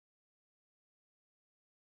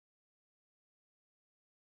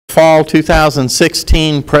Fall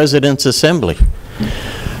 2016 President's Assembly.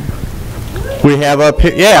 We have up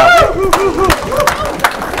here,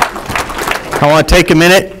 I want to take a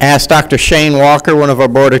minute, ask Dr. Shane Walker, one of our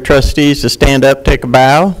Board of Trustees, to stand up, take a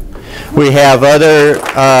bow. We have other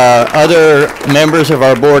members of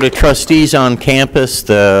our Board of Trustees on campus.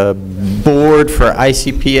 The board for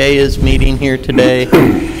ICPA is meeting here today.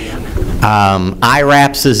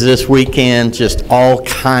 IRAPS is this weekend, just all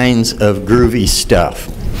kinds of groovy stuff.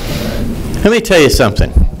 Let me tell you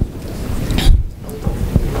something,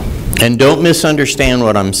 and don't misunderstand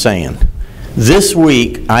what I'm saying. This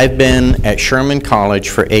week, I've been at Sherman College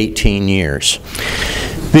for 18 years.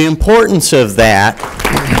 The importance of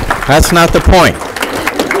that's not the point.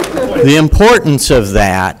 The importance of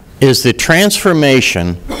that is the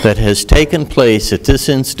transformation that has taken place at this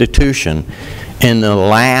institution in the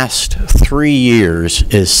last 3 years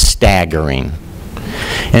is staggering.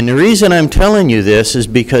 And the reason I'm telling you this is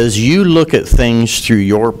because you look at things through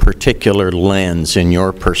your particular lens and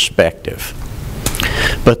your perspective.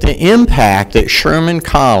 But the impact that Sherman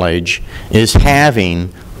College is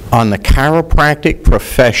having on the chiropractic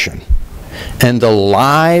profession and the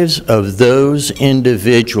lives of those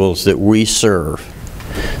individuals that we serve,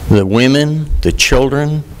 the women, the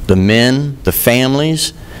children, the men, the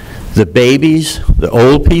families, the babies, the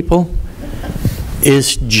old people,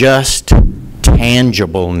 is just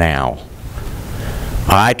tangible now.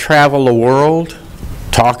 I travel the world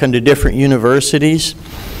talking to different universities.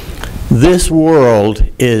 This world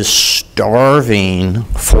is starving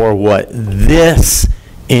for what this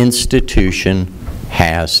institution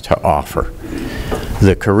has to offer.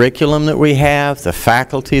 The curriculum that we have, the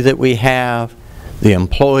faculty that we have, the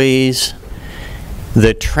employees,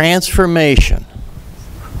 the transformation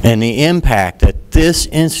and the impact that this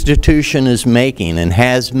institution is making and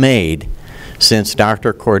has made since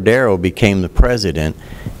Dr. Cordero became the president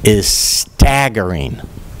is staggering.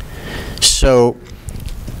 So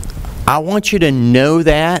I want you to know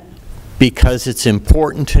that, because it's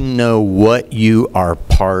important to know what you are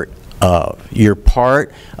part of. You're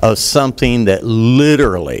part of something that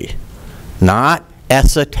literally, not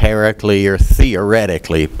esoterically or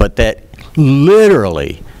theoretically, but that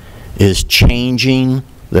literally is changing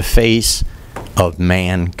the face of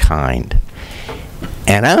mankind.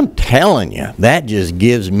 And I'm telling you, that just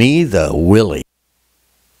gives me the willy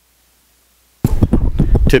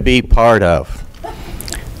to be part of.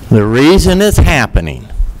 The reason it's happening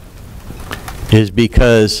is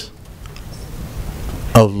because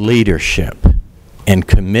of leadership and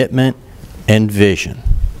commitment and vision.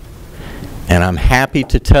 And I'm happy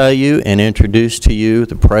to tell you and introduce to you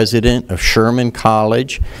the president of Sherman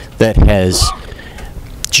College that has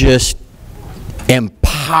just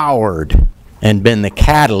empowered and been the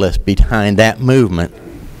catalyst behind that movement.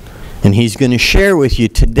 And he's going to share with you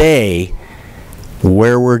today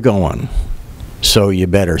where we're going. So you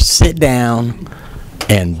better sit down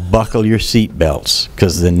and buckle your seat belts,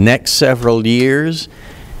 because the next several years,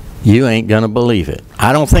 you ain't going to believe it.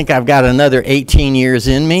 I don't think I've got another 18 years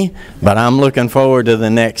in me, but I'm looking forward to the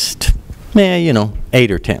next,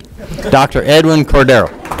 8 or 10. Dr. Edwin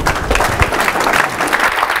Cordero.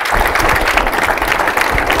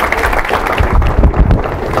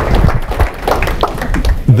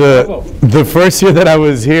 The first year that I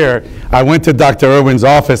was here, I went to Dr. Irwin's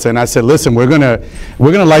office and I said, listen, we're gonna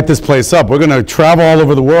light this place up. We're gonna travel all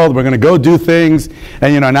over the world. We're gonna go do things,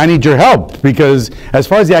 and and I need your help, because as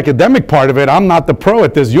far as the academic part of it, I'm not the pro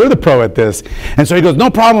at this. You're the pro at this. And so he goes, no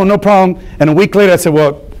problem, no problem. And a week later, I said,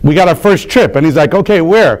 well, we got our first trip. And he's like, okay,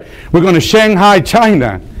 where? We're going to Shanghai,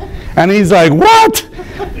 China. And he's like, what?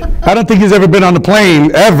 I don't think he's ever been on a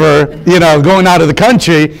plane ever, going out of the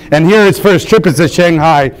country. And here his first trip is to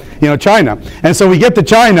Shanghai, China. And so we get to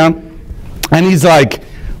China, and he's like,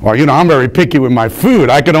 well, I'm very picky with my food.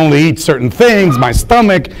 I could only eat certain things, my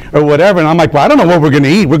stomach or whatever. And I'm like, well, I don't know what we're going to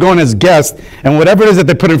eat. We're going as guests, and whatever it is that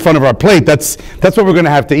they put in front of our plate, that's what we're going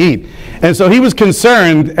to have to eat. And so he was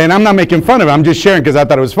concerned, and I'm not making fun of him. I'm just sharing because I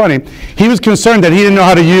thought it was funny. He was concerned that he didn't know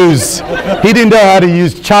how to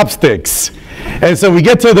use chopsticks. And so we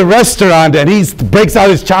get to the restaurant, and he breaks out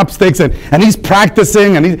his chopsticks, and he's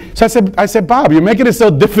practicing. So I said, Bob, you're making it so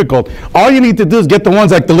difficult. All you need to do is get the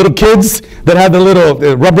ones like the little kids that have the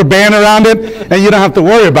little rubber band around it, and you don't have to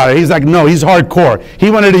worry about it. He's like, no, he's hardcore.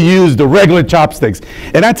 He wanted to use the regular chopsticks.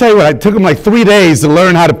 And I tell you what, it took him like 3 days to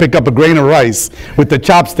learn how to pick up a grain of rice with the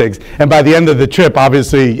chopsticks. And by the end of the trip,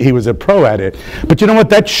 obviously, he was a pro at it. But you know what?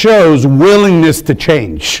 That shows willingness to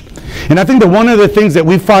change. And I think that one of the things that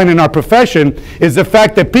we find in our profession is the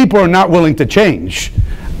fact that people are not willing to change.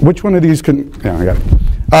 Which one of these can, yeah, I got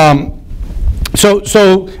it.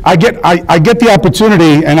 So I get the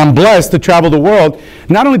opportunity, and I'm blessed to travel the world,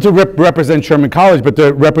 not only to represent Sherman College, but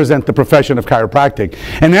to represent the profession of chiropractic.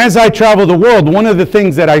 And as I travel the world, one of the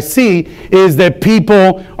things that I see is that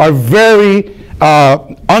people are very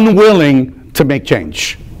unwilling to make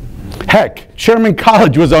change. Heck, Sherman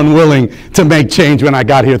College was unwilling to make change when I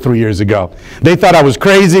got here 3 years ago. They thought I was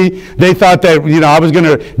crazy. They thought that, I was going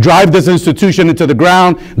to drive this institution into the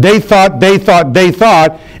ground. They thought,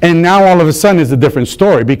 and now all of a sudden it's a different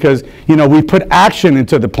story because, we put action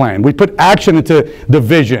into the plan. We put action into the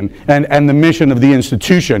vision and the mission of the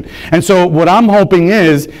institution. And so what I'm hoping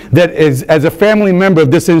is that as a family member of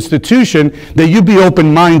this institution, that you be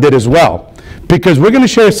open-minded as well. Because we're going to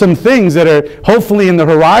share some things that are hopefully in the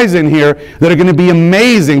horizon here that are going to be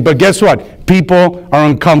amazing. But guess what? People are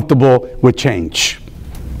uncomfortable with change.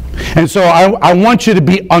 And so I want you to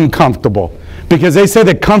be uncomfortable. Because they say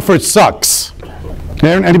that comfort sucks.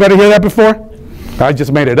 Anybody hear that before? I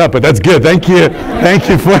just made it up, but that's good. Thank you. Thank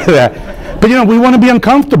you for that. But we want to be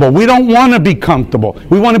uncomfortable. We don't want to be comfortable.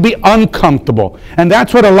 We want to be uncomfortable. And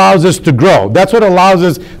that's what allows us to grow. That's what allows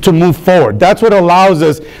us to move forward. That's what allows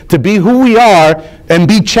us to be who we are and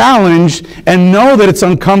be challenged and know that it's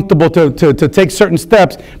uncomfortable to take certain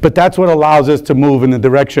steps, but that's what allows us to move in the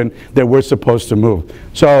direction that we're supposed to move.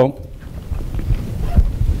 So,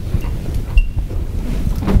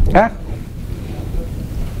 yeah.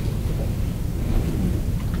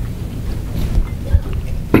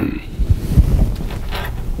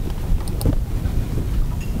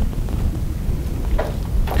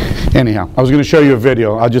 Anyhow, I was going to show you a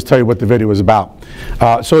video. I'll just tell you what the video was about.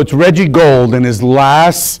 So it's Reggie Gold in his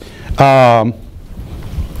last talk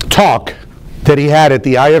that he had at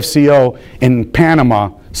the IFCO in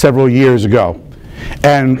Panama several years ago.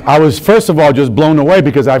 And I was, first of all, just blown away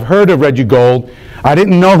because I've heard of Reggie Gold. I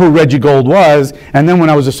didn't know who Reggie Gold was. And then when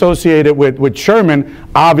I was associated with Sherman,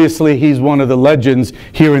 obviously he's one of the legends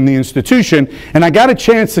here in the institution. And I got a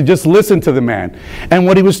chance to just listen to the man. And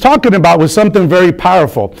what he was talking about was something very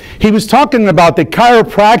powerful. He was talking about that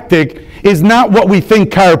chiropractic is not what we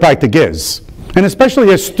think chiropractic is. And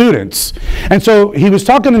especially as students. And so he was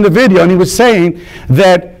talking in the video and he was saying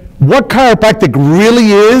that what chiropractic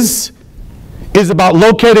really is about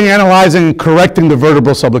locating, analyzing, and correcting the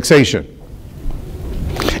vertebral subluxation.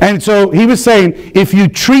 And so he was saying, if you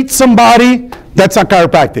treat somebody, that's not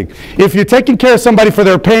chiropractic. If you're taking care of somebody for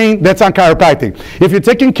their pain, that's not chiropractic. If you're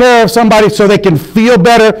taking care of somebody so they can feel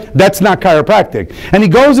better, that's not chiropractic. And he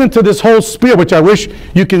goes into this whole spiel, which I wish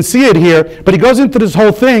you can see it here, but he goes into this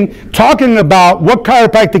whole thing talking about what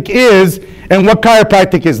chiropractic is and what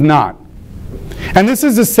chiropractic is not. And this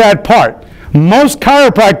is the sad part. Most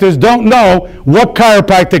chiropractors don't know what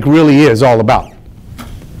chiropractic really is all about.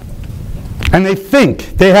 And they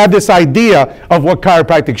think they have this idea of what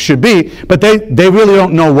chiropractic should be, but they really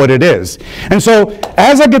don't know what it is. And so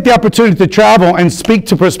as I get the opportunity to travel and speak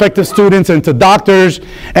to prospective students and to doctors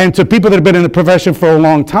and to people that have been in the profession for a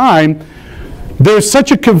long time, there's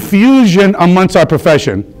such a confusion amongst our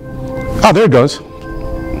profession. Oh, there it goes.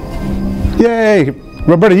 Yay.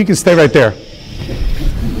 Roberta, you can stay right there.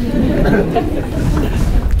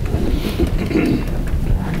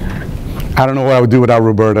 I don't know what I would do without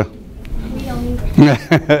Roberta. We have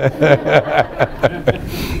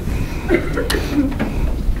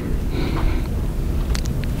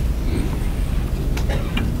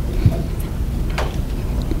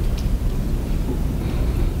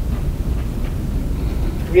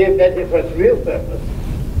that for its real purpose,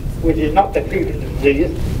 which is not the treatment of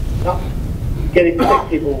disease, not getting sick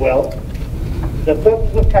people well. The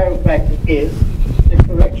purpose of chiropractic is the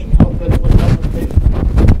correction of vertebral subluxation.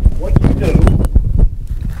 What you do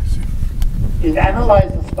is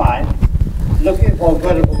analyze the spine, looking for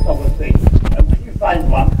vertebral subluxation, and when you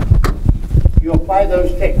find one, you apply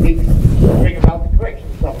those techniques to bring about the correction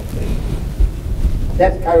of subluxation.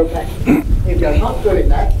 That's chiropractic. If you're not doing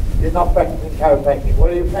that, you're not practicing chiropractic.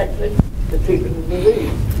 What are you practicing? The treatment of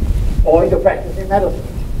disease. Or you're practicing medicine.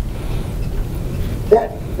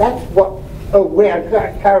 That's what, where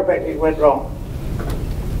chiropractic went wrong.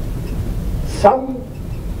 Some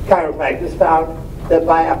chiropractors found that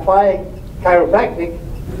by applying chiropractic,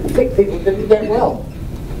 sick people didn't get well.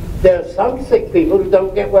 There are some sick people who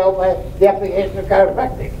don't get well by the application of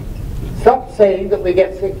chiropractic. Stop saying that we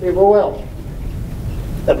get sick people well.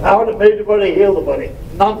 The power that made the body heal the body.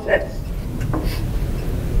 Nonsense.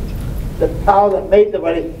 The power that made the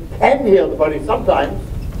body can heal the body sometimes,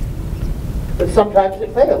 but sometimes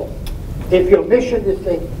it fails. If your mission is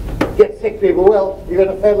to get sick people well, you're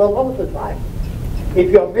going to fail a lot of the time.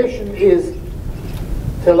 If your mission is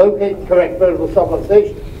to locate and correct vertebral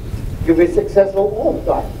subluxation, you'll be successful all the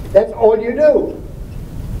time. That's all you do.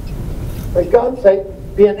 For God's sake,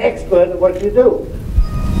 be an expert at what you do.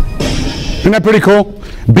 Isn't that pretty cool?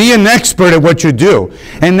 Be an expert at what you do.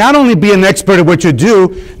 And not only be an expert at what you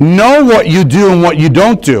do, know what you do and what you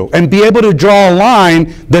don't do. And be able to draw a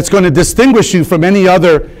line that's going to distinguish you from any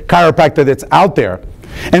other chiropractor that's out there.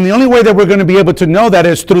 And the only way that we're going to be able to know that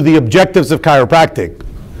is through the objectives of chiropractic.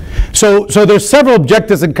 So there's several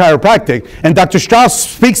objectives in chiropractic, and Dr. Strauss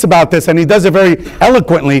speaks about this, and he does it very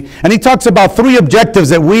eloquently, and he talks about 3 objectives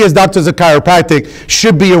that we as doctors of chiropractic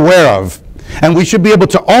should be aware of. And we should be able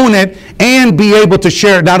to own it and be able to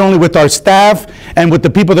share it not only with our staff and with the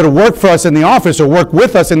people that work for us in the office or work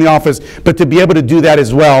with us in the office, but to be able to do that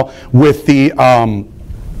as well with the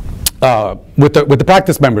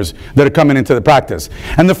practice members that are coming into the practice.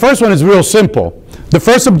 And the first one is real simple. The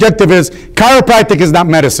first objective is chiropractic is not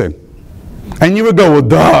medicine. And you would go, well,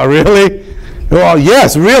 duh, really? Well,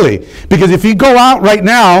 yes, really. Because if you go out right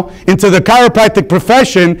now into the chiropractic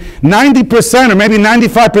profession, 90% or maybe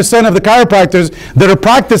 95% of the chiropractors that are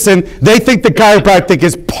practicing, they think that chiropractic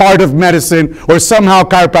is part of medicine or somehow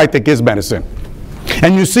chiropractic is medicine.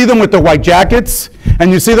 And you see them with their white jackets,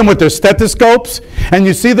 and you see them with their stethoscopes, and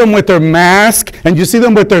you see them with their mask, and you see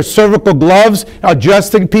them with their cervical gloves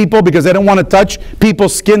adjusting people because they don't want to touch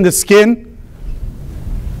people's skin to skin.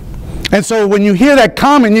 And so when you hear that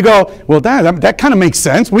comment, you go, well, that kind of makes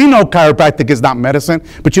sense. We know chiropractic is not medicine,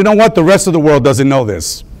 but you know what? The rest of the world doesn't know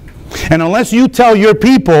this. And unless you tell your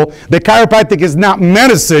people that chiropractic is not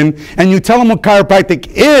medicine, and you tell them what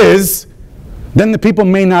chiropractic is, then the people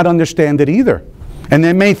may not understand it either. And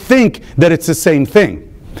they may think that it's the same thing.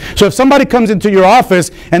 So if somebody comes into your office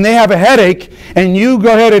and they have a headache and you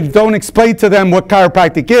go ahead and don't explain to them what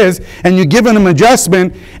chiropractic is and you give them an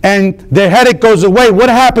adjustment and their headache goes away, what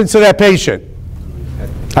happens to that patient?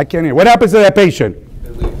 I can't hear. What happens to that patient?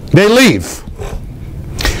 They leave.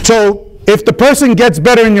 So if the person gets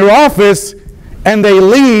better in your office and they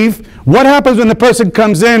leave, what happens when the person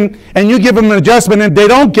comes in and you give them an adjustment and they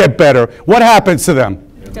don't get better? What happens to them?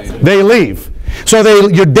 They leave. So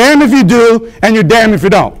you're damned if you do, and you're damned if you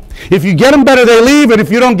don't. If you get them better, they leave, and if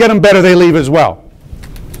you don't get them better, they leave as well.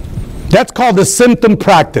 That's called the symptom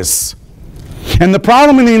practice. And the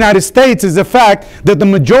problem in the United States is the fact that the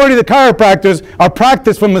majority of the chiropractors are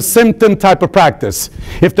practiced from a symptom type of practice.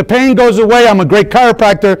 If the pain goes away, I'm a great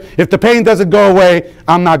chiropractor. If the pain doesn't go away,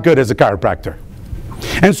 I'm not good as a chiropractor.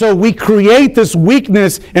 And so we create this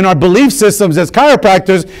weakness in our belief systems as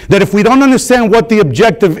chiropractors that if we don't understand what the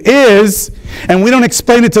objective is and we don't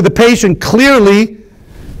explain it to the patient clearly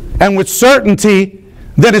and with certainty,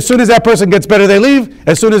 then as soon as that person gets better, they leave.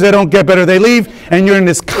 As soon as they don't get better, they leave. And you're in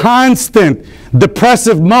this constant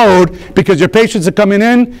depressive mode because your patients are coming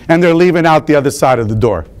in and they're leaving out the other side of the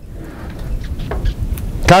door.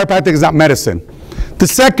 Chiropractic is not medicine. The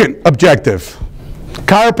second objective,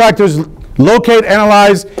 chiropractors locate,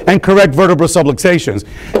 analyze, and correct vertebral subluxations.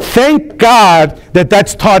 Thank God that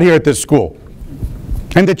that's taught here at this school.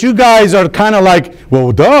 And that you guys are kind of like,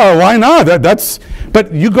 well, duh, why not?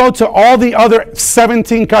 But you go to all the other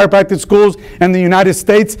 17 chiropractic schools in the United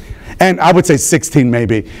States, and I would say 16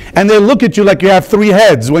 maybe, and they look at you like you have 3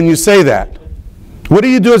 heads when you say that. What do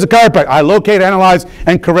you do as a chiropractor? I locate, analyze,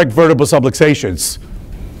 and correct vertebral subluxations.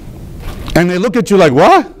 And they look at you like,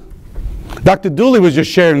 what? Dr. Dooley was just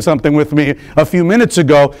sharing something with me a few minutes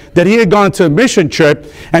ago that he had gone to a mission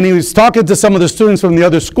trip and he was talking to some of the students from the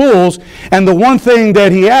other schools, and the one thing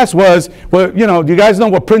that he asked was, well, you know, do you guys know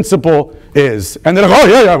what principle is? And they're like, oh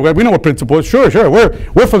yeah, we know what principle is. Sure,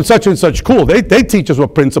 we're from such and such school. They teach us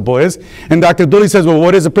what principle is. And Dr. Dooley says, well,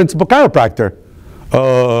 what is a principal chiropractor?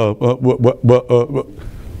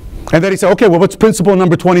 And then he said, okay, well, what's principle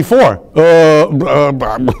number 24?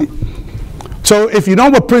 So if you know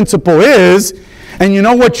what principle is, and you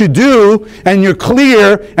know what you do, and you're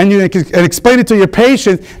clear, and you can explain it to your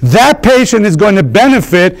patient, that patient is going to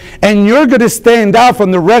benefit, and you're going to stand out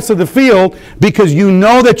from the rest of the field because you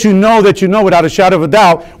know that you know that you know without a shadow of a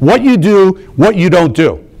doubt what you do, what you don't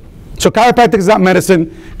do. So chiropractic is not medicine.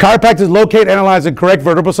 Chiropractors locate, analyze, and correct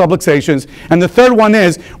vertebral subluxations. And the third one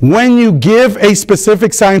is, when you give a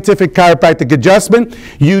specific scientific chiropractic adjustment,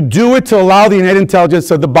 you do it to allow the innate intelligence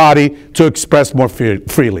of the body to express more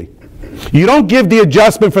freely. You don't give the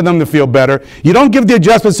adjustment for them to feel better. You don't give the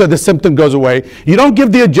adjustment so the symptom goes away. You don't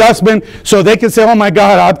give the adjustment so they can say, oh my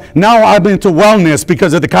God, now I'm into wellness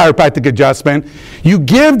because of the chiropractic adjustment. You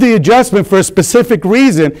give the adjustment for a specific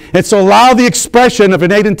reason. It's to allow the expression of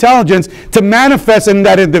innate intelligence to manifest in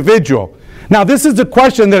that individual. Now, this is the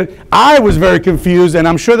question that I was very confused, and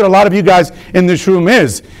I'm sure that a lot of you guys in this room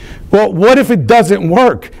is. Well, what if it doesn't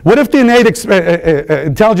work? What if the innate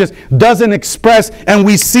intelligence doesn't express and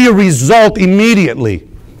we see a result immediately?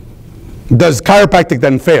 Does chiropractic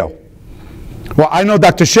then fail? Well, I know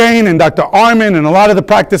Dr. Shane and Dr. Armin and a lot of the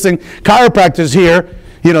practicing chiropractors here,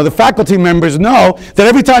 you know, the faculty members know that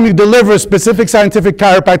every time you deliver a specific scientific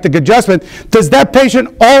chiropractic adjustment, does that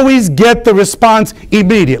patient always get the response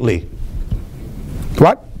immediately?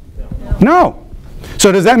 What? No.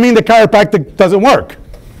 So does that mean the chiropractic doesn't work?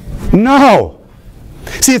 No.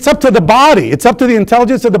 See, it's up to the body. It's up to the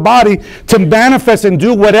intelligence of the body to manifest and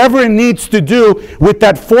do whatever it needs to do with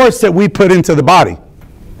that force that we put into the body.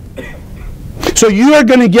 So you are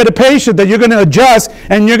going to get a patient that you're going to adjust,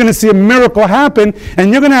 and you're going to see a miracle happen,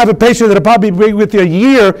 and you're going to have a patient that will probably be with you a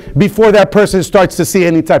year before that person starts to see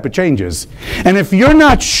any type of changes. And if you're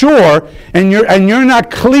not sure and you're not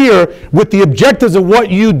clear with the objectives of what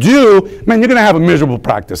you do, man, you're going to have a miserable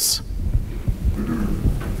practice.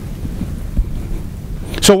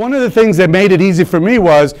 So one of the things that made it easy for me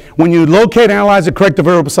was when you locate, analyze, and correct the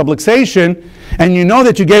vertebral subluxation, and you know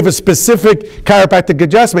that you gave a specific chiropractic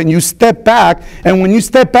adjustment, you step back, and when you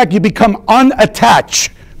step back, you become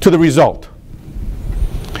unattached to the result.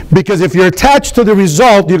 Because if you're attached to the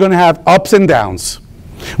result, you're going to have ups and downs.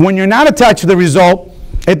 When you're not attached to the result,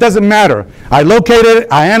 it doesn't matter. I located it,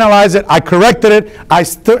 I analyzed it, I corrected it, I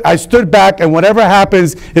stood back, and whatever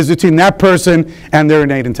happens is between that person and their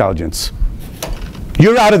innate intelligence.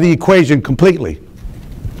 You're out of the equation completely.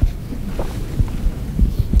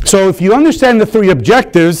 So if you understand the three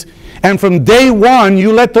objectives, and from day one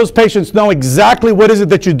you let those patients know exactly what is it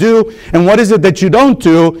that you do and what is it that you don't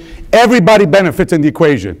do, everybody benefits in the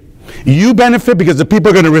equation. You benefit because the people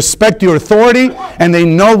are going to respect your authority, and they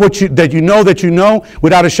know that you know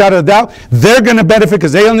without a shadow of doubt. They're going to benefit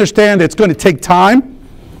because they understand it's going to take time.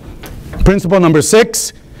 Principle number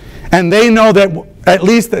 6. And they know that at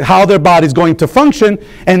least how their body's going to function,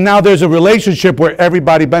 and now there's a relationship where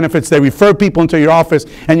everybody benefits. They refer people into your office,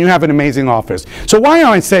 and you have an amazing office. So why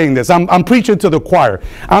am I saying this? I'm preaching to the choir.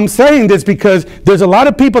 I'm saying this because there's a lot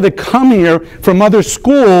of people that come here from other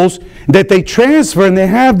schools that they transfer, and they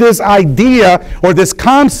have this idea or this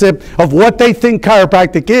concept of what they think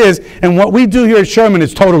chiropractic is, and what we do here at Sherman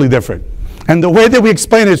is totally different. And the way that we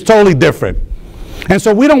explain it is totally different. And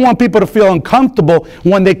so we don't want people to feel uncomfortable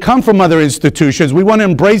when they come from other institutions. We want to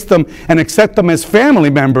embrace them and accept them as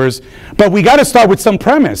family members, but we got to start with some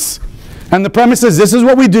premise. And the premise is, this is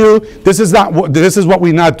what we do, this is what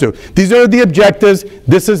we not do. These are the objectives,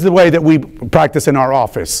 this is the way that we practice in our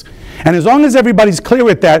office. And as long as everybody's clear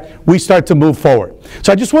with that, we start to move forward.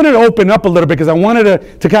 So I just wanted to open up a little bit because I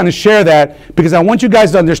wanted to kind of share that, because I want you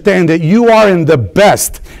guys to understand that you are in the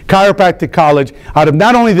best chiropractic college out of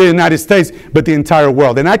not only the United States, but the entire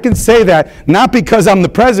world. And I can say that not because I'm the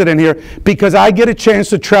president here, because I get a chance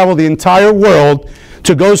to travel the entire world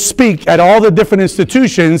to go speak at all the different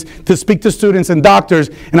institutions, to speak to students and doctors,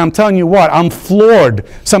 and I'm telling you what, I'm floored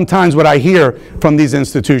sometimes what I hear from these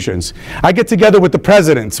institutions. I get together with the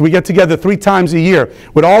presidents. We get together 3 times a year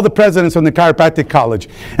with all the presidents from the Chiropractic College.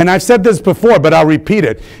 And I've said this before, but I'll repeat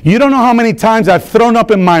it. You don't know how many times I've thrown up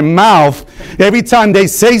in my mouth every time they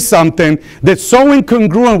say something that's so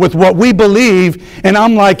incongruent with what we believe, and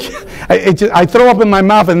I'm like, I throw up in my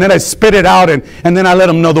mouth and then I spit it out, and then I let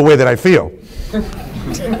them know the way that I feel.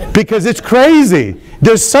 Because it's crazy.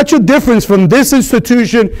 There's such a difference from this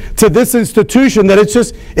institution to this institution that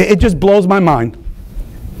it just blows my mind.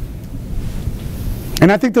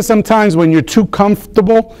 And I think that sometimes when you're too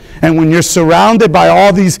comfortable and when you're surrounded by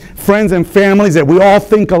all these friends and families that we all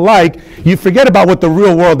think alike, you forget about what the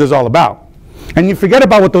real world is all about. And you forget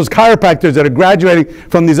about what those chiropractors that are graduating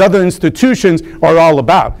from these other institutions are all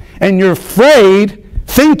about. And you're afraid,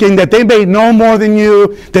 thinking that they may know more than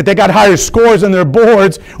you, that they got higher scores on their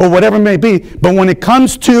boards, or whatever it may be. But when it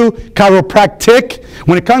comes to chiropractic,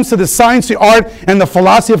 when it comes to the science, the art, and the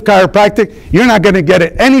philosophy of chiropractic, you're not going to get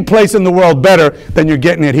it any place in the world better than you're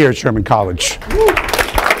getting it here at Sherman College.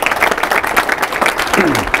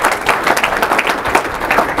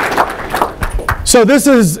 So this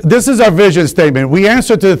is our vision statement. We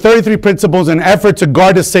answer to the 33 principles in an effort to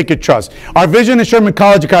guard the sacred trust. Our vision at Sherman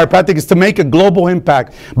College of Chiropractic is to make a global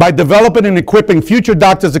impact by developing and equipping future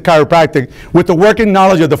doctors of chiropractic with the working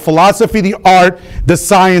knowledge of the philosophy, the art, the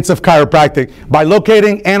science of chiropractic, by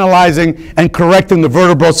locating, analyzing, and correcting the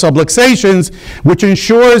vertebral subluxations, which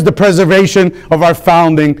ensures the preservation of our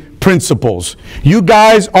founding principles. You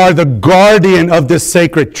guys are the guardian of this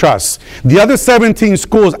sacred trust. The other 17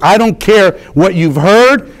 schools, I don't care what you've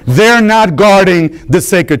heard, they're not guarding the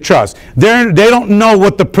sacred trust. They don't know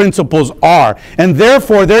what the principles are. And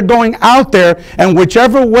therefore, they're going out there, and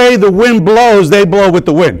whichever way the wind blows, they blow with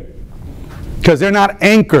the wind. because they're not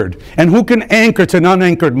anchored. And who can anchor to an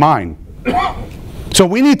unanchored mind? So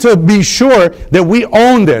we need to be sure that we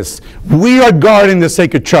own this. We are guarding the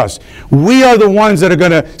sacred trust. We are the ones that are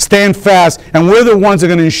going to stand fast, and we're the ones that are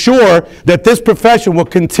going to ensure that this profession will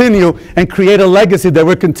continue and create a legacy that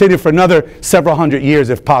will continue for another several hundred years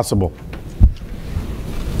if possible.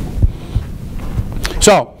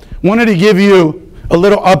 So, wanted to give you a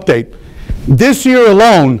little update. This year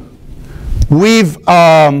alone, we've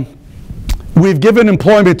given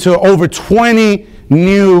employment to over 20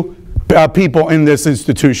 new people in this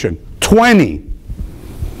institution. 20.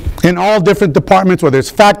 In all different departments, whether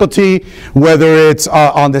it's faculty, whether it's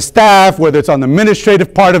on the staff, whether it's on the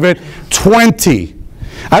administrative part of it. 20.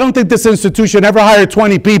 I don't think this institution ever hired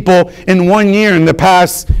 20 people in 1 year in the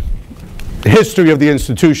past history of the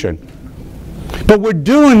institution. But we're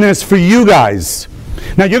doing this for you guys.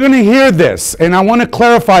 Now you're going to hear this, and I want to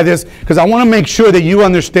clarify this because I want to make sure that you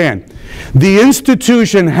understand. The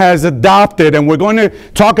institution has adopted, and we're going to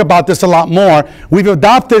talk about this a lot more, we've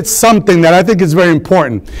adopted something that I think is very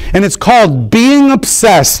important, and it's called being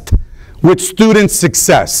obsessed with student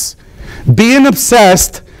success. Being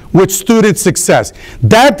obsessed with student success.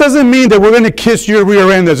 That doesn't mean that we're going to kiss your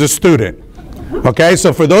rear end as a student. Okay,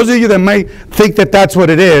 so for those of you that might think that that's what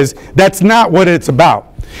it is, that's not what it's about.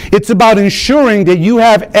 It's about ensuring that you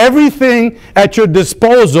have everything at your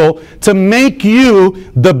disposal to make you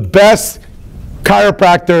the best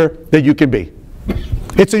chiropractor that you can be.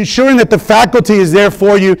 It's ensuring that the faculty is there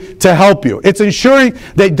for you to help you. It's ensuring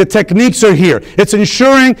that the techniques are here. It's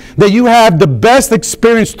ensuring that you have the best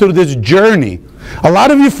experience through this journey. A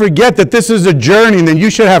lot of you forget that this is a journey and that you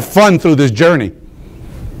should have fun through this journey.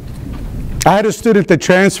 I had a student that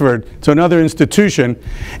transferred to another institution,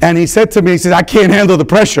 and he said to me, he said, I can't handle the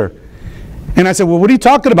pressure. And I said, well, what are you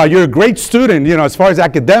talking about? You're a great student, you know, as far as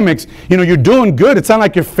academics, you know, you're doing good. It's not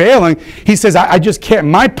like you're failing. He says, I just can't.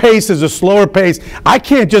 My pace is a slower pace. I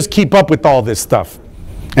can't just keep up with all this stuff.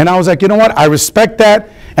 And I was like, you know what? I respect that.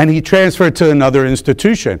 And he transferred to another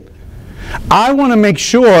institution. I want to make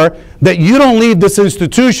sure that you don't leave this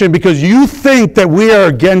institution because you think that we are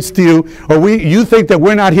against you or you think that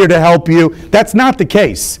we're not here to help you. That's not the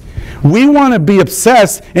case. We want to be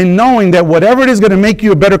obsessed in knowing that whatever it is going to make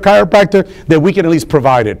you a better chiropractor, that we can at least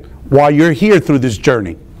provide it while you're here through this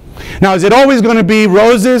journey. Now, is it always going to be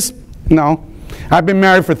roses? No. I've been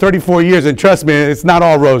married for 34 years, and trust me, it's not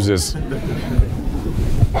all roses.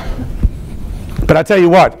 But I tell you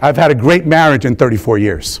what, I've had a great marriage in 34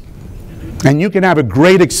 years. And you can have a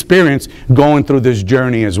great experience going through this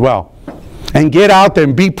journey as well. And get out there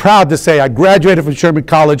and be proud to say, I graduated from Sherman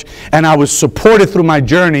College and I was supported through my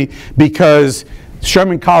journey because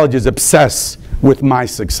Sherman College is obsessed with my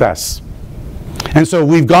success. And so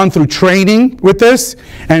we've gone through training with this,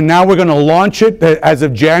 and now we're going to launch it as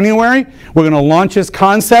of January. We're going to launch this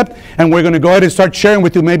concept, and we're going to go ahead and start sharing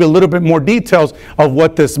with you maybe a little bit more details of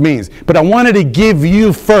what this means. But I wanted to give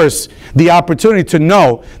you first the opportunity to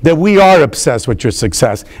know that we are obsessed with your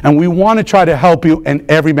success, and we want to try to help you in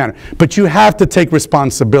every manner. But you have to take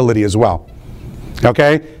responsibility as well,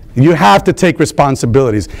 okay? You have to take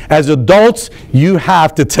responsibilities. As adults, you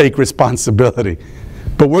have to take responsibility.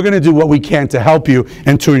 But we're going to do what we can to help you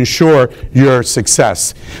and to ensure your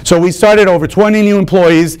success. So we started over 20 new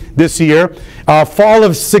employees this year. Fall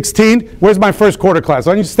of 16, where's my first quarter class?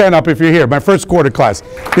 Why don't you stand up if you're here? My first quarter class.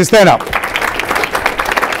 You stand up.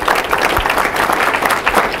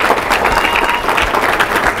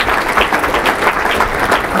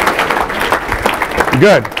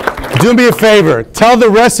 Good. Do me a favor. Tell the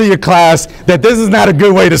rest of your class that this is not a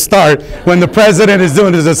good way to start when the president is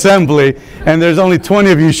doing his assembly and there's only 20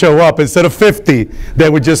 of you show up instead of 50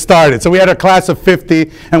 that we just started. So we had a class of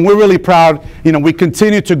 50, and we're really proud. You know, we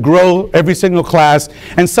continue to grow every single class,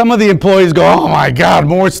 and some of the employees go, oh my God,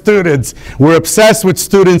 more students. We're obsessed with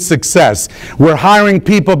student success. We're hiring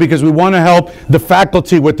people because we want to help the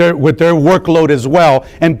faculty with their workload as well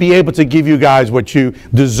and be able to give you guys what you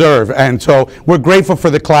deserve. And so we're grateful for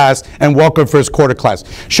the class and welcome first quarter class.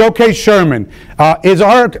 Showcase Sherman is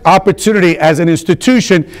our opportunity as an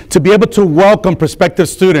institution to be able to welcome prospective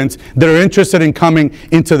students that are interested in coming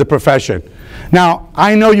into the profession. Now,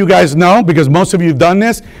 I know you guys know, because most of you have done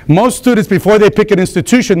this, most students, before they pick an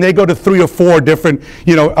institution, they go to 3 or 4 different,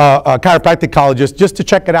 chiropractic colleges just to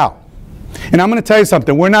check it out. And I'm going to tell you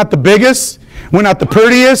something. We're not the biggest, we're not the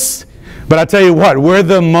prettiest, but I tell you what, we're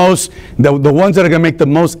the ones that are going to make the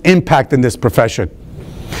most impact in this profession.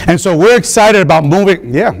 And so we're excited about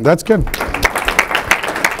moving. Yeah, that's good.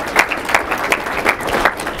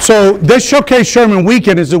 So this Showcase Sherman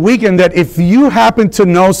weekend is a weekend that if you happen to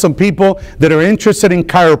know some people that are interested in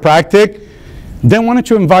chiropractic, then why don't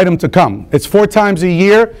you invite them to come? It's 4 times a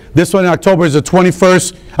year. This one in October is the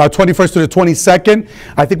 21st to the 22nd.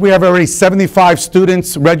 I think we have already 75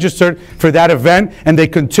 students registered for that event, and they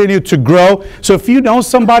continue to grow. So if you know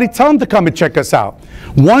somebody, tell them to come and check us out.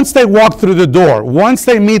 Once they walk through the door, once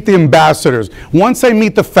they meet the ambassadors, once they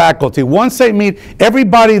meet the faculty, once they meet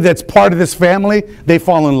everybody that's part of this family, they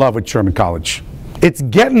fall in love with Sherman College. It's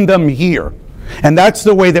getting them here. And that's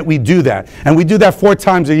the way that we do that. And we do that 4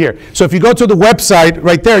 times a year. So if you go to the website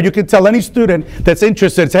right there, you can tell any student that's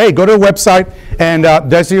interested, say, hey, go to the website, and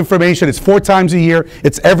that's the information. It's 4 times a year.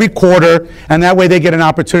 It's every quarter. And that way they get an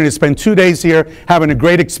opportunity to spend 2 days here having a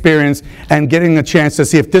great experience and getting a chance to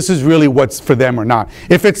see if this is really what's for them or not.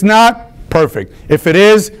 If it's not, perfect. If it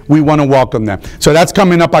is, we want to welcome them. So that's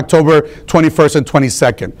coming up October 21st and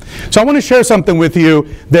 22nd. So I want to share something with you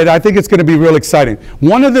that I think it's going to be real exciting.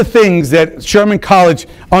 One of the things that Sherman College,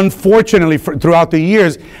 unfortunately, throughout the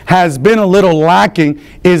years, has been a little lacking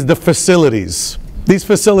is the facilities. These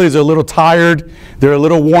facilities are a little tired. They're a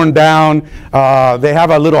little worn down. They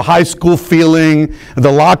have a little high school feeling.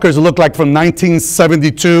 The lockers look like from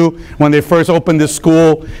 1972 when they first opened this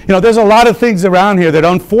school. You know, there's a lot of things around here that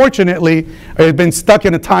unfortunately have been stuck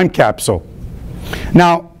in a time capsule.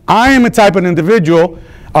 Now, I am a type of individual,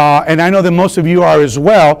 and I know that most of you are as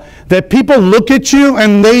well, that people look at you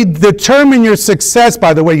and they determine your success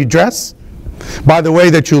by the way you dress, by the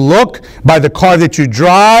way that you look, by the car that you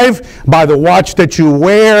drive, by the watch that you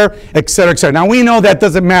wear, etc., etc. Now, we know that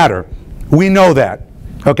doesn't matter. We know that,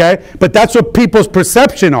 okay? But that's what people's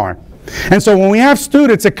perception are. And so when we have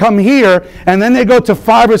students that come here and then they go to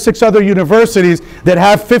 5 or 6 other universities that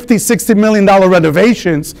have $50, $60 million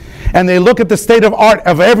renovations, and they look at the state of art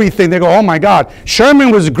of everything, they go, oh my God,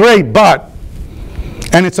 Sherman was great, but,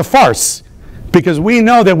 and it's a farce, because we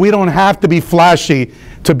know that we don't have to be flashy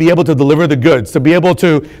to be able to deliver the goods, to be able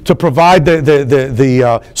to provide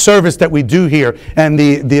the service that we do here and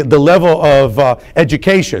the level of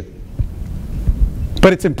education.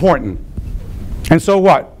 But it's important. And so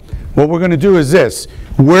what? What we're going to do is this.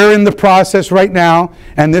 We're in the process right now,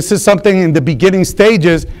 and this is something in the beginning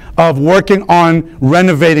stages of working on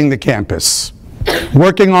renovating the campus,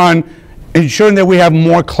 working on ensuring that we have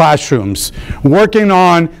more classrooms, working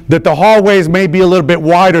on that the hallways may be a little bit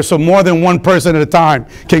wider so more than one person at a time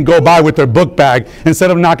can go by with their book bag instead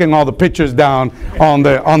of knocking all the pictures down on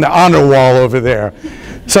the honor wall over there.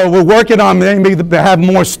 So we're working on maybe to have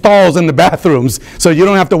more stalls in the bathrooms so you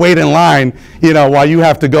don't have to wait in line, you know, while you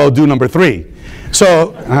have to go do number 3.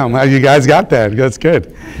 So you guys got that. That's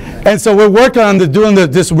good. And so we're working on doing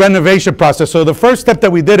this renovation process. So the first step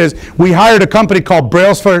that we did is we hired a company called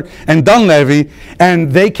Brailsford and Dunleavy,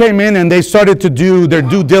 and they came in and they started to do their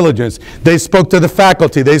due diligence. They spoke to the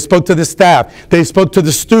faculty, they spoke to the staff, they spoke to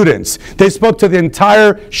the students, they spoke to the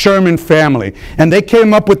entire Sherman family, and they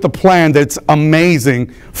came up with the plan that's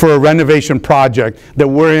amazing for a renovation project that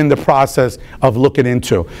we're in the process of looking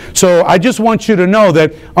into. So I just want you to know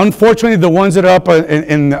that unfortunately the ones that are up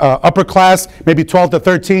in upper class, maybe 12 to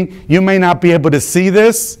 13, you may not be able to see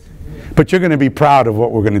this, but you're going to be proud of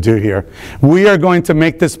what we're going to do here. We are going to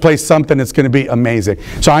make this place something that's going to be amazing.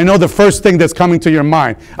 So I know the first thing that's coming to your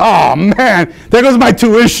mind, oh man, there goes my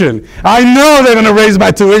tuition. I know they're going to raise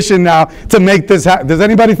my tuition now to make this happen. Does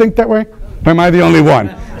anybody think that way? Or am I the only one?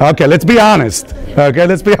 Okay, let's be honest. Okay,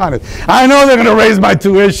 let's be honest. I know they're going to raise my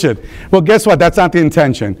tuition. Well, guess what? That's not the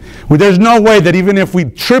intention. Well, there's no way that even if we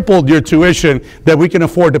tripled your tuition that we can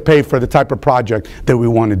afford to pay for the type of project that we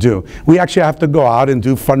want to do. We actually have to go out and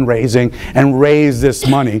do fundraising and raise this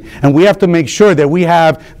money. And we have to make sure that we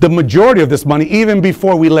have the majority of this money even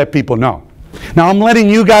before we let people know. Now, I'm letting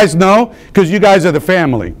you guys know because you guys are the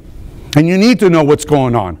family. And you need to know what's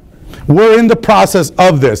going on. We're in the process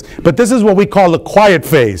of this, but this is what we call the quiet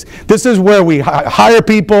phase. This is where we hire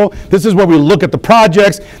people. This is where we look at the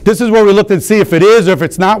projects. This is where we look and see if it is or if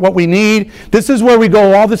it's not what we need. This is where we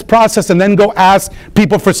go all this process and then go ask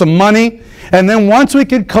people for some money. And then once we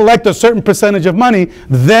can collect a certain percentage of money,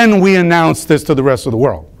 then we announce this to the rest of the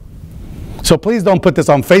world. So please don't put this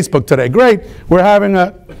on Facebook today. Great, we're having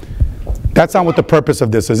a... That's not what the purpose of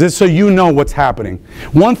this is. It's so you know what's happening.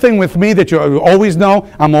 One thing with me that you always know,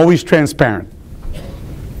 I'm always transparent.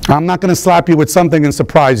 I'm not going to slap you with something and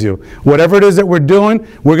surprise you. Whatever it is that we're doing,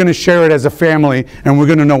 we're going to share it as a family, and we're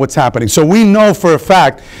going to know what's happening. So we know for a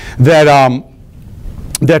fact that,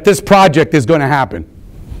 that this project is going to happen.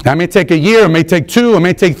 That may take a year, it may take 2, it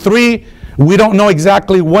may take 3. We don't know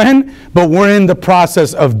exactly when, but we're in the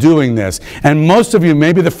process of doing this. And most of you,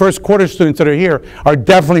 maybe the first quarter students that are here, are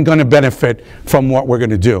definitely going to benefit from what we're going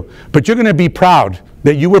to do. But you're going to be proud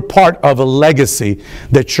that you were part of a legacy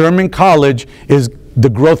that Sherman College is the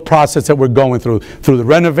growth process that we're going through the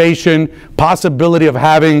renovation, possibility of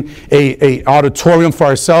having a auditorium for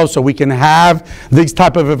ourselves so we can have these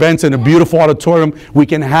type of events in a beautiful auditorium. We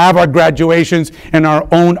can have our graduations in our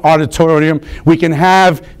own auditorium. We can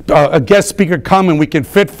have a guest speaker come and we can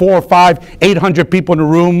fit 400 or 500, 800 people in a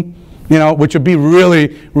room, you know, which would be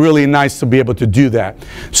really, really nice to be able to do that.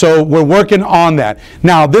 So we're working on that.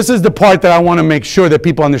 Now, this is the part that I want to make sure that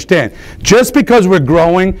people understand. Just because we're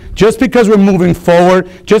growing, just because we're moving forward,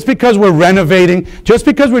 just because we're renovating, just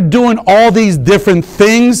because we're doing all these different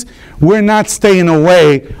things, we're not staying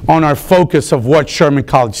away on our focus of what Sherman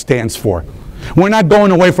College stands for. We're not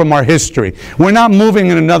going away from our history. We're not moving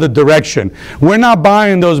in another direction. We're not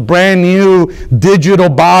buying those brand new digital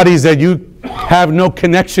bodies that you have no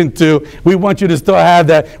connection to. We want you to still have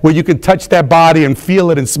that where you can touch that body and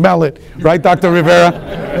feel it and smell it. Right, Dr. Rivera?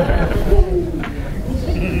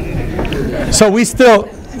 So we still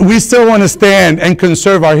want to stand and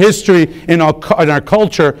conserve our history in our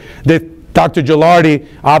culture that Dr. Gilardi,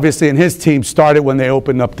 obviously, and his team started when they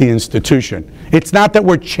opened up the institution. It's not that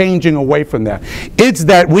we're changing away from that. It's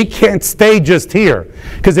that we can't stay just here.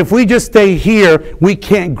 Because if we just stay here, we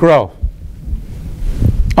can't grow.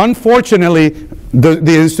 Unfortunately,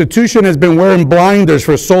 the institution has been wearing blinders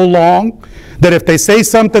for so long that if they say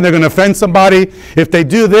something, they're going to offend somebody. If they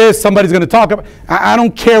do this, somebody's going to talk about. I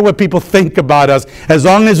don't care what people think about us, as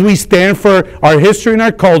long as we stand for our history and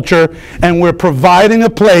our culture, and we're providing a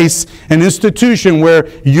place, an institution where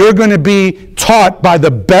you're going to be taught by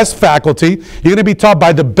the best faculty. You're going to be taught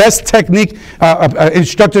by the best technique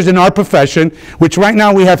instructors in our profession, which right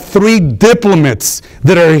now we have 3 diplomats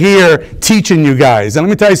that are here teaching you guys. And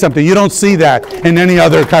let me tell you something, you don't see that in any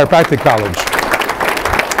other chiropractic college.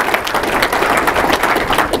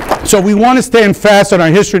 So we want to stand fast on our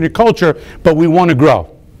history and culture, but we want to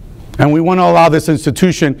grow. And we want to allow this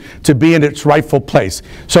institution to be in its rightful place.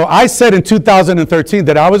 So I said in 2013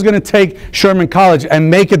 that I was going to take Sherman College and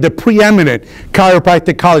make it the preeminent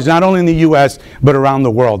chiropractic college, not only in the U.S., but around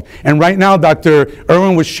the world. And right now, Dr.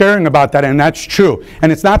 Edwin was sharing about that, and that's true. And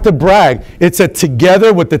it's not to brag. It's that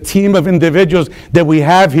together with the team of individuals that we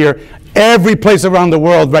have here, every place around the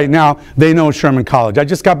world right now, they know Sherman College. I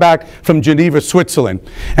just got back from Geneva, Switzerland,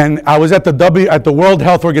 and I was at the World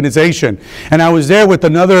Health Organization, and I was there with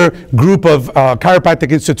another group of chiropractic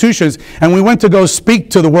institutions, and we went to go speak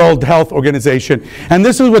to the World Health Organization. And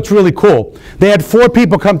this is what's really cool. They had 4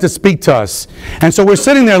 people come to speak to us, and so we're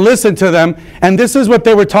sitting there listening to them, and this is what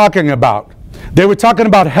they were talking about. They were talking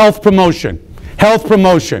about health promotion, health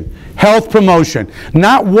promotion, health promotion.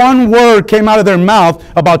 Not one word came out of their mouth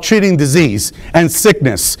about treating disease and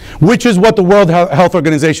sickness, which is what the World Health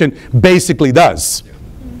Organization basically does.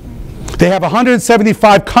 They have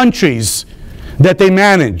 175 countries that they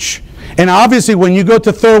manage. And obviously, when you go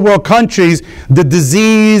to third world countries, the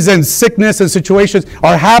disease and sickness and situations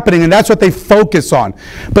are happening, and that's what they focus on.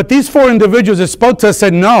 But these 4 individuals that spoke to us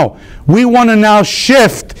said, no, we want to now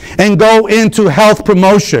shift and go into health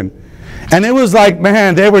promotion. And it was like,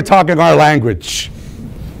 man, they were talking our language.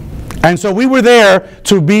 And so we were there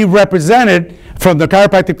to be represented from the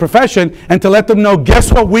chiropractic profession and to let them know, guess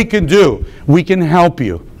what we can do? We can help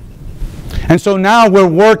you. And so now we're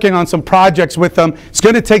working on some projects with them. It's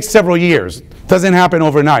going to take several years. It doesn't happen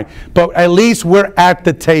overnight. But at least we're at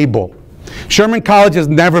the table. Sherman College has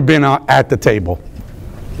never been at the table,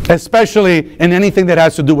 especially in anything that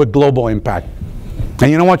has to do with global impact. And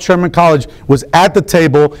you know what? Sherman College was at the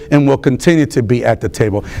table and will continue to be at the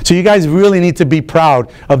table. So you guys really need to be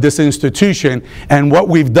proud of this institution and what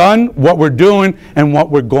we've done, what we're doing, and what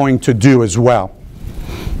we're going to do as well.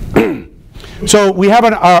 So we have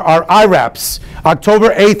our IRAPs,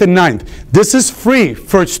 October 8th and 9th. This is free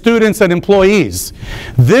for students and employees.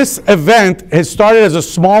 This event has started as a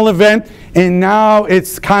small event, and now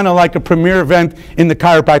it's kind of like a premier event in the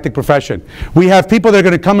chiropractic profession. We have people that are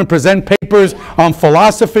going to come and present papers on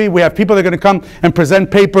philosophy. We have people that are going to come and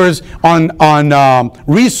present papers on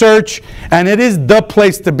research, and it is the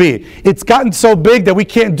place to be. It's gotten so big that we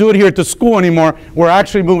can't do it here at the school anymore. We're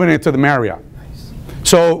actually moving it to the Marriott.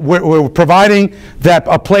 So we're providing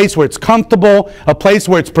a place where it's comfortable, a place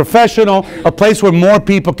where it's professional, a place where more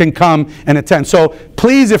people can come and attend. So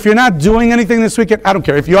please, if you're not doing anything this weekend, I don't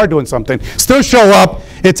care. If you are doing something, still show up.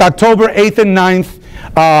 It's October 8th and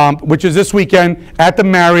 9th, which is this weekend at the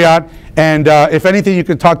Marriott. And if anything, you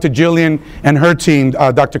can talk to Jillian and her team,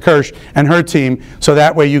 Dr. Kirsch and her team, so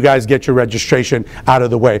that way you guys get your registration out of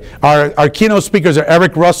the way. Our keynote speakers are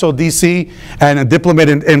Eric Russell, DC, and a diplomat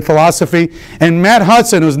in philosophy. And Matt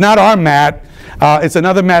Hudson, who's not our Matt, it's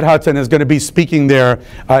another Matt Hudson, is going to be speaking there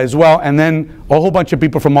as well. And then a whole bunch of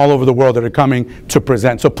people from all over the world that are coming to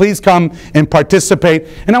present. So please come and participate.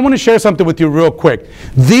 And I want to share something with you real quick.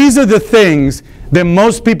 These are the things that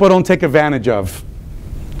most people don't take advantage of,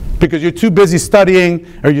 because you're too busy studying,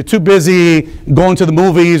 or you're too busy going to the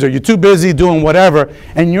movies, or you're too busy doing whatever,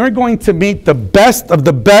 and you're going to meet the best of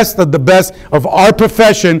the best of the best of our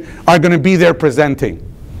profession are going to be there presenting.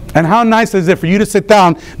 And how nice is it for you to sit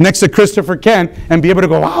down next to Christopher Kent and be able to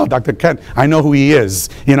go, wow, Dr. Kent, I know who he is.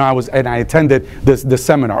 You know, I attended this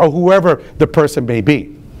seminar, or whoever the person may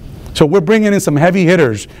be. So we're bringing in some heavy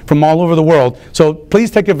hitters from all over the world. So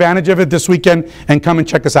please take advantage of it this weekend and come and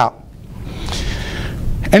check us out.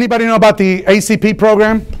 Anybody know about the ACP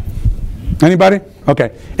program? Anybody? Okay.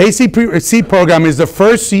 ACP program is the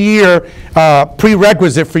first year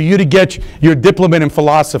prerequisite for you to get your diploma in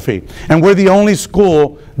philosophy. And we're the only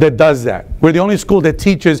school that does that. We're the only school that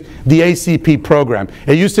teaches the ACP program.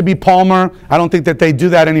 It used to be Palmer. I don't think that they do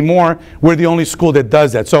that anymore. We're the only school that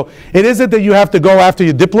does that. So it isn't that you have to go after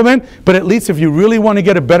your diploma, but at least if you really want to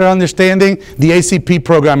get a better understanding, the ACP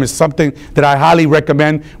program is something that I highly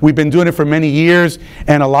recommend. We've been doing it for many years,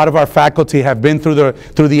 and a lot of our faculty have been through the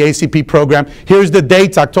ACP program. Here's the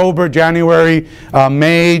dates: October, January,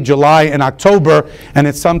 May, July, and October. And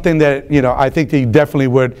it's something that, you know, I think that you definitely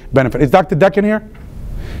would benefit. Is Dr. Decken here?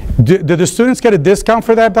 Did the students get a discount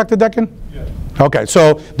for that, Dr. Decken? Yes. Okay,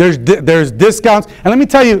 so there's discounts, and let me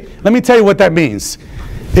tell you what that means.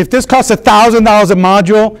 If this costs $1,000 a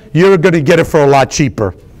module, you're going to get it for a lot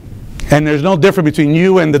cheaper. And there's no difference between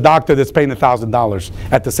you and the doctor that's paying $1,000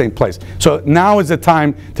 at the same place. So now is the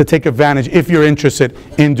time to take advantage if you're interested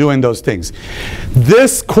in doing those things.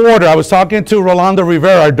 This quarter, I was talking to Rolando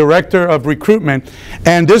Rivera, our director of recruitment,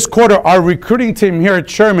 and this quarter our recruiting team here at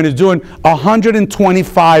Sherman is doing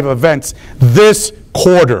 125 events this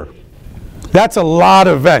quarter. That's a lot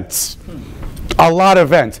of events. A lot of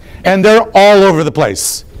events. And they're all over the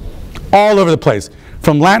place. All over the place.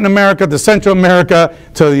 From Latin America to Central America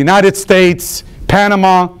to the United States,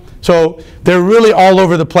 Panama. So they're really all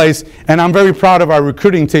over the place, and I'm very proud of our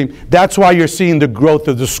recruiting team. That's why you're seeing the growth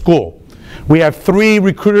of the school. We have 3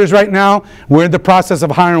 recruiters right now. We're in the process of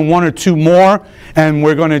hiring 1 or 2 more, and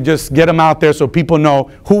we're going to just get them out there so people know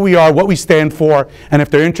who we are, what we stand for, and if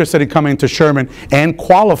they're interested in coming to Sherman and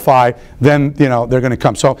qualify, then, you know, they're going to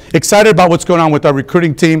come. So excited about what's going on with our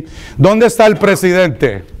recruiting team. ¿Dónde está el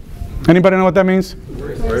presidente? Anybody know what that means?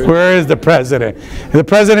 Where is the president? The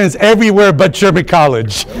president is everywhere but Sherman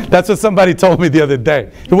College. That's what somebody told me the other day.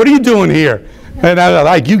 What are you doing here? And I was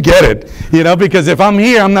like, you get it, you know, because if I'm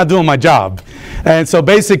here, I'm not doing my job. And so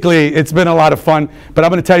basically, it's been a lot of fun. But I'm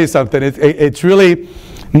going to tell you something. It's really,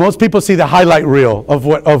 most people see the highlight reel of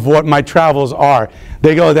what my travels are.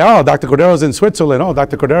 They go, oh, Dr. Cordero's in Switzerland, oh,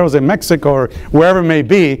 Dr. Cordero's in Mexico, or wherever it may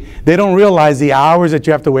be. They don't realize the hours that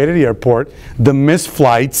you have to wait at the airport, the missed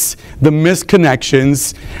flights, the missed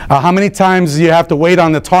connections, how many times you have to wait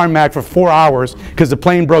on the tarmac for 4 hours because the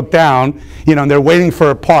plane broke down, you know, and they're waiting for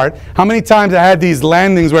a part. How many times I had these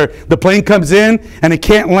landings where the plane comes in and it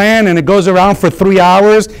can't land and it goes around for 3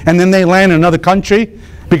 hours and then they land in another country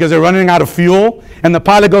because they're running out of fuel. And the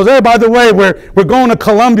pilot goes, hey, by the way, we're going to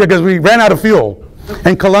Colombia because we ran out of fuel.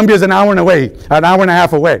 And Colombia is an hour and a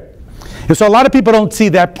half away. And so a lot of people don't see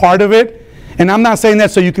that part of it. And I'm not saying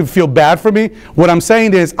that so you can feel bad for me. What I'm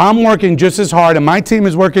saying is I'm working just as hard, and my team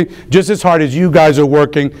is working just as hard as you guys are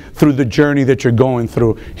working through the journey that you're going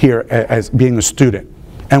through here as being a student.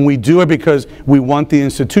 And we do it because we want the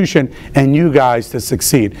institution and you guys to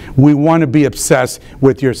succeed. We want to be obsessed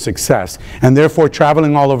with your success. And therefore,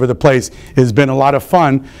 traveling all over the place has been a lot of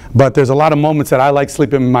fun, but there's a lot of moments that I like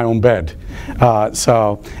sleeping in my own bed. And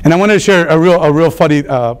I want to share a real funny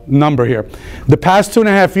number here. The past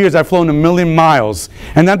 2.5 years, I've flown 1 million miles.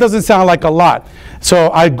 And that doesn't sound like a lot. So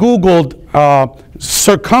I Googled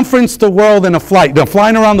circumference the world in a flight,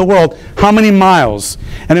 flying around the world, how many miles?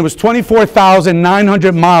 And it was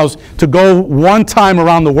 24,900 miles to go one time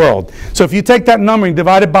around the world. So if you take that number and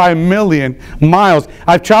divide it by 1 million miles,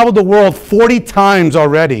 I've traveled the world 40 times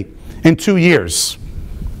already in 2 years.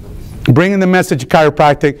 Bringing the message of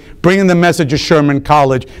chiropractic, bringing the message of Sherman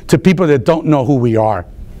College to people that don't know who we are.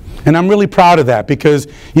 And I'm really proud of that because,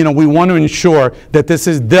 you know, we want to ensure that this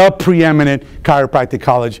is the preeminent chiropractic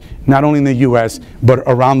college, not only in the U.S., but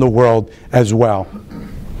around the world as well.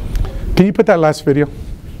 Can you put that last video?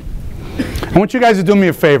 I want you guys to do me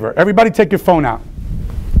a favor. Everybody take your phone out.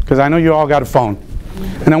 because I know you all got a phone.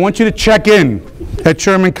 And I want you to check in at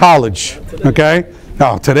Sherman College, okay?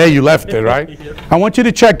 Oh, today you left it, right? I want you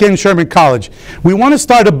to check in Sherman College. We want to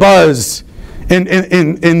start a buzz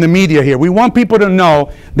in the media here. We want people to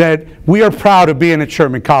know that we are proud of being at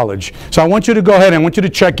Sherman College. So I want you to go ahead and I want you to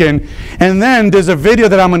check in. And then there's a video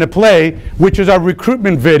that I'm going to play, which is our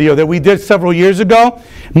recruitment video that we did several years ago.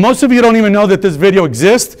 Most of you don't even know that this video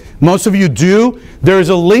exists. Most of you do. There is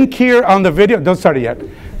a link here on the video. Don't start it yet.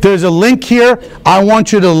 There's a link here. I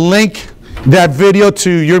want you to link that video to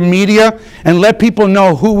your media and let people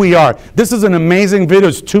know who we are. This is an amazing video.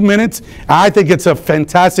 It's 2 minutes. I think it's a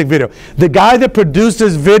fantastic video. The guy that produced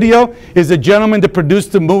this video is a gentleman that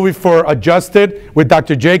produced the movie for Adjusted with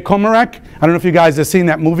Dr. Jay Comarak. I don't know if you guys have seen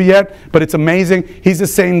that movie yet, but it's amazing. He's the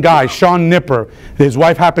same guy, Sean Nipper. His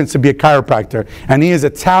wife happens to be a chiropractor, and he is a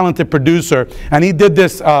talented producer. And he did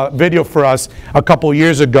this video for us a couple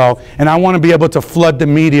years ago, and I want to be able to flood the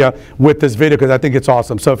media with this video because I think it's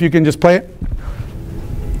awesome. So if you can just play it.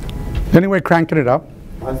 Anyway, cranking it up.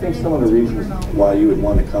 I think some of the reasons why you would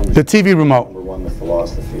want to come to the TV remote. Number one, the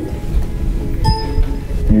philosophy.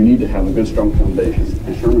 You need to have a good, strong foundation,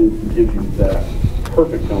 and Sherman gives you that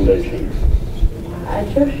perfect foundation. I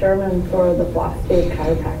chose Sherman for the philosophy of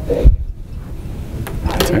chiropractic.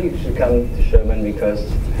 I think you should come to Sherman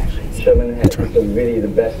because Sherman has really the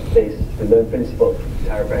best place to learn principles of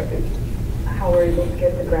chiropractic. How we're able to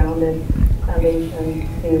get the grounded foundation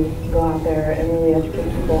to go out there and really educate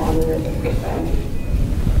people on the rhythm system.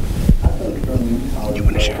 You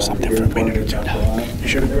want to share something for a minute or two now? You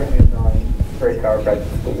sure? Great chiropractic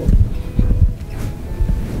school.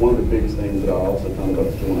 One of the biggest things that I also found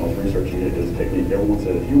about the school when I was researching it is technique. Everyone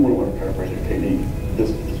said, if you want to learn chiropractic technique, this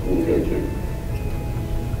is the school to go to.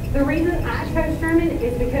 The reason I chose Sherman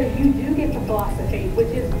is because you do get the philosophy, which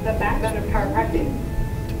is the backbone of chiropractic.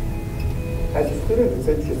 As a student that's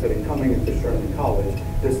interested in coming into Sherman College,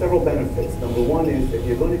 there's several benefits. Number one is that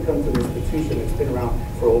you're going to come to an institution that's been around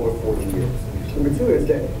for over 40 years. Number two is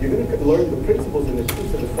that you're going to learn the principles and the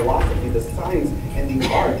truths of the philosophy, the science, and the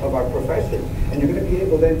art of our profession. And you're going to be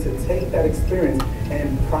able then to take that experience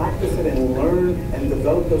and practice it and learn and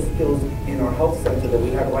develop those skills in our health center that we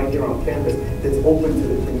have right here on campus that's open to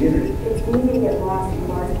the community. It's easy to get lost in a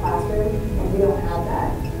large classroom, and we don't have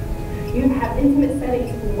that. You have intimate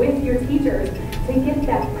settings with your teachers to get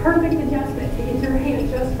that perfect adjustment, to get your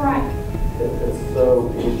hands just right. It's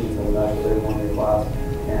so easy to evaluate one in class,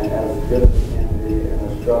 and as good as it can be, and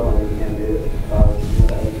as struggling as it can be, you know,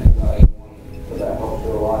 everything that I want. So that helps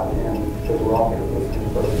you a lot, and because we're all here for the same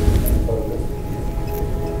purpose and focus.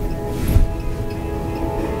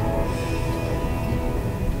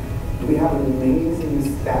 We have an amazing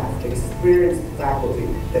staff, experienced faculty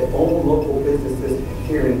that own local businesses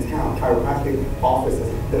here in town, chiropractic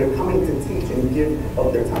offices that are coming to teach and give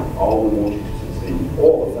of their time. All we want you to succeed.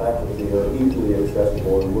 All the faculty are equally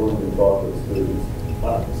accessible and willing to talk to the students.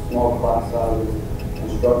 Small class sizes,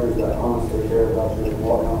 instructors that honestly care about you,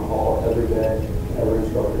 walk down the hall every day, every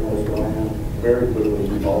instructor knows who I am. Very quickly,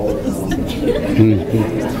 we all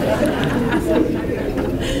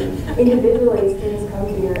Individually, students come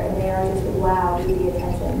here and they are just wowed with the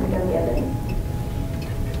attention that they're given.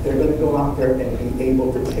 They're going to go out there and be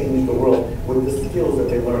able to change the world with the skills that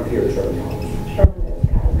they learned here at Sherman College. Sherman is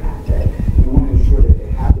chiropractic. We want to ensure that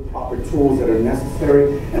they have the proper tools that are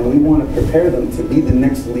necessary, and we want to prepare them to be the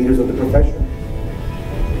next leaders of the profession.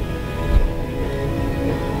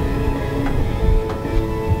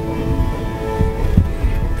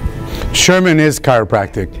 Sherman is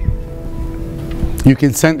chiropractic. You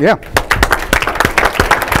can send, yeah.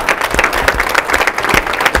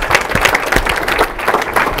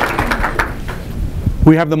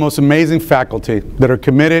 We have the most amazing faculty that are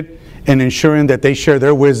committed in ensuring that they share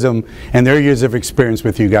their wisdom and their years of experience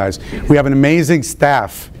with you guys. We have an amazing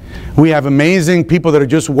staff. We have amazing people that are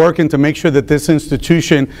just working to make sure that this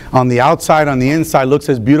institution on the outside, on the inside, looks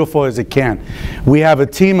as beautiful as it can. We have a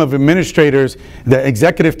team of administrators, the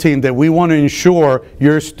executive team, that we want to ensure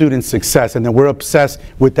your student success, and that we're obsessed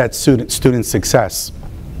with that student success.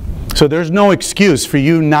 So there's no excuse for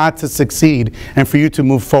you not to succeed and for you to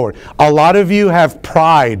move forward. A lot of you have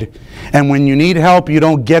pride, and when you need help, you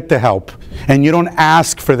don't get the help, and you don't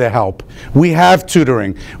ask for the help. We have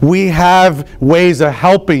tutoring. We have ways of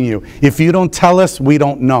helping you. If you don't tell us, we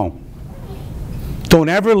don't know. Don't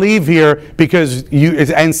ever leave here because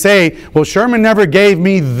and say, well, Sherman never gave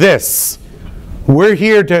me this. We're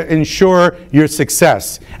here to ensure your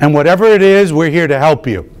success, and whatever it is, we're here to help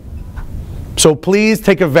you. So please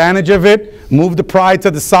take advantage of it. Move the pride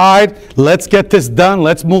to the side. Let's get this done.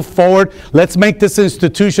 Let's move forward. Let's make this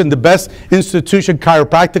institution the best institution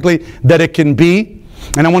chiropractically that it can be.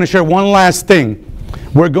 And I want to share one last thing.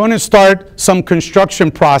 We're going to start some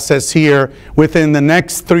construction process here within the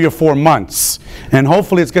next 3 or 4 months. And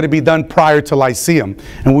hopefully it's going to be done prior to Lyceum.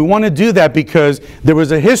 And we want to do that because there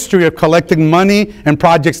was a history of collecting money and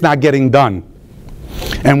projects not getting done.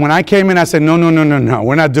 And when I came in, I said, no,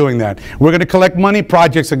 we're not doing that. We're going to collect money,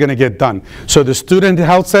 projects are going to get done. So the Student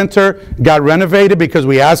Health Center got renovated because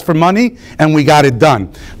we asked for money and we got it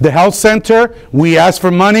done. The health center, we asked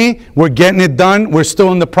for money, we're getting it done, we're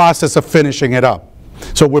still in the process of finishing it up.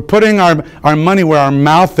 So we're putting our money where our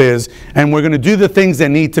mouth is, and we're going to do the things that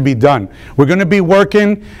need to be done. We're going to be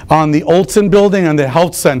working on the Olson building and the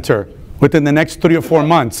health center within the next 3 or 4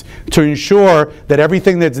 months to ensure that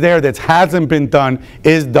everything that's there that hasn't been done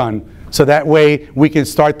is done. So that way we can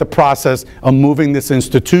start the process of moving this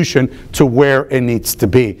institution to where it needs to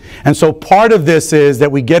be. And so part of this is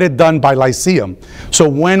that we get it done by Lyceum. So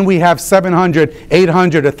when we have 700,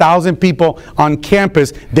 800, 1,000 people on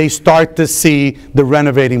campus, they start to see the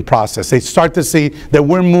renovating process. They start to see that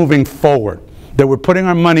we're moving forward, that we're putting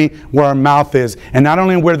our money where our mouth is, and not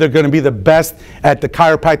only where they're going to be the best at the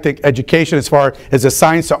chiropractic education as far as the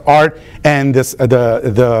science, the art, and this,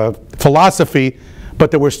 the philosophy, but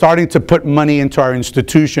that we're starting to put money into our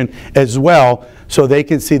institution as well so they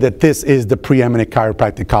can see that this is the preeminent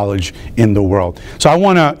chiropractic college in the world. So I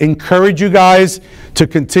want to encourage you guys to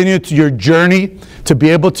continue to your journey, to be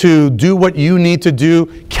able to do what you need to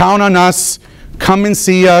do. Count on us. Come and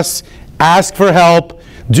see us. Ask for help.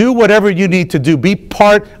 Do whatever you need to do. Be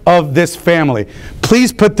part of this family.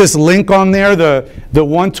 Please put this link on there, the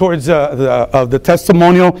one towards the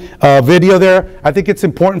testimonial video there. I think it's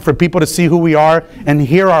important for people to see who we are and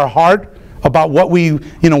hear our heart about what we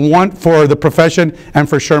want for the profession and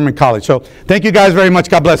for Sherman College. So thank you guys very much.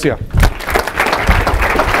 God bless you.